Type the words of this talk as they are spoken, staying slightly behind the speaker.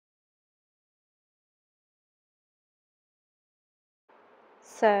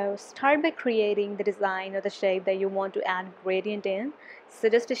So start by creating the design or the shape that you want to add gradient in. So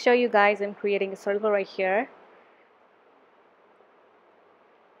just to show you guys, I'm creating a circle right here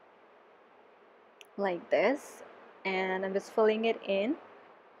like this, and I'm just filling it in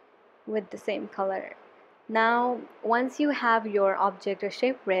with the same color. Now once you have your object or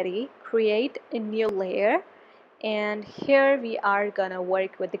shape ready, create a new layer, and here we are gonna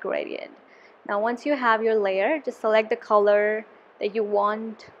work with the gradient. Now once you have your layer, just select the color that you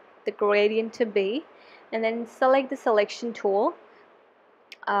want the gradient to be, and then select the selection tool,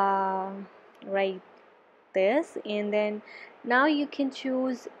 right this, and then now you can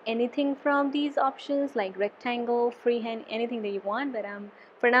choose anything from these options like rectangle, freehand, anything that you want, but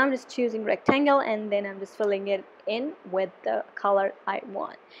for now I'm just choosing rectangle, and then I'm just filling it in with the color I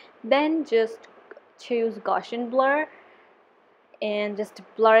want. Then just choose Gaussian blur and just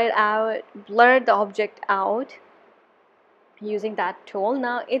blur it out, blur the object out using that tool.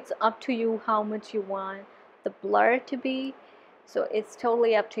 Now it's up to you how much you want the blur to be, so it's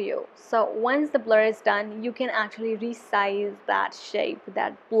totally up to you. So once the blur is done, you can actually resize that shape,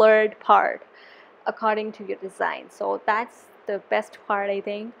 that blurred part, according to your design. So that's the best part, I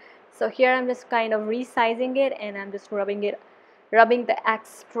think. So here I'm just kind of resizing it, and I'm just rubbing the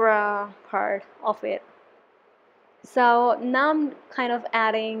extra part of it. So now I'm kind of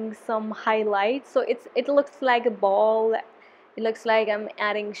adding some highlights, so it looks like a ball. It looks like I'm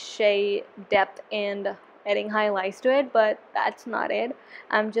adding shade, depth, and adding highlights to it, but that's not it.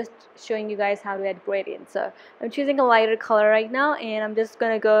 I'm just showing you guys how to add gradients. So I'm choosing a lighter color right now, and I'm just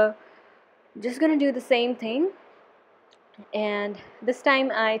gonna do the same thing, and this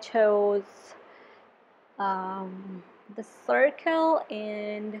time I chose the circle,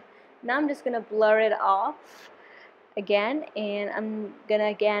 and now I'm just gonna blur it off again, and I'm gonna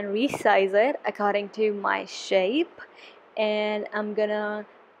again resize it according to my shape, and I'm gonna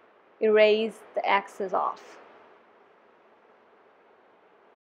erase the excess off.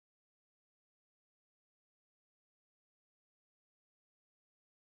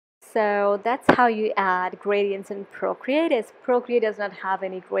 So that's how you add gradients in Procreate. As Procreate does not have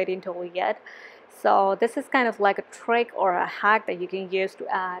any gradient tool yet, so this is kind of like a trick or a hack that you can use to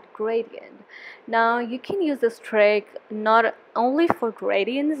add gradient. Now you can use this trick not only for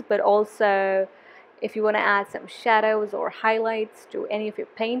gradients, but also if you want to add some shadows or highlights to any of your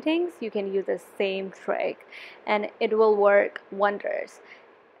paintings, you can use the same trick, and it will work wonders.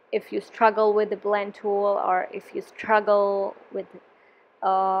 If you struggle with the blend tool, or if you struggle with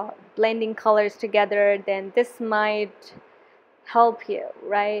blending colors together, then this might help you,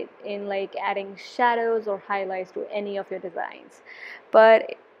 right, in like adding shadows or highlights to any of your designs.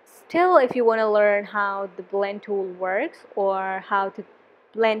 But still, if you want to learn how the blend tool works or how to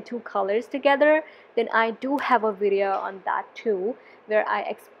blend two colors together, then I do have a video on that too, where I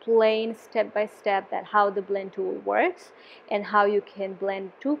explain step by step that how the blend tool works and how you can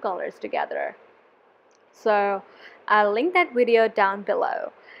blend two colors together. So I'll link that video down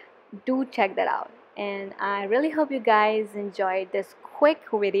below. Do check that out, and I really hope you guys enjoyed this quick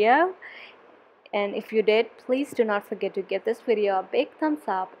video, and if you did, please do not forget to give this video a big thumbs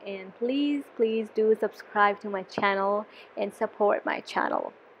up, and please do subscribe to my channel and support my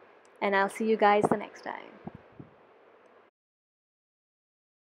channel, and I'll see you guys the next time.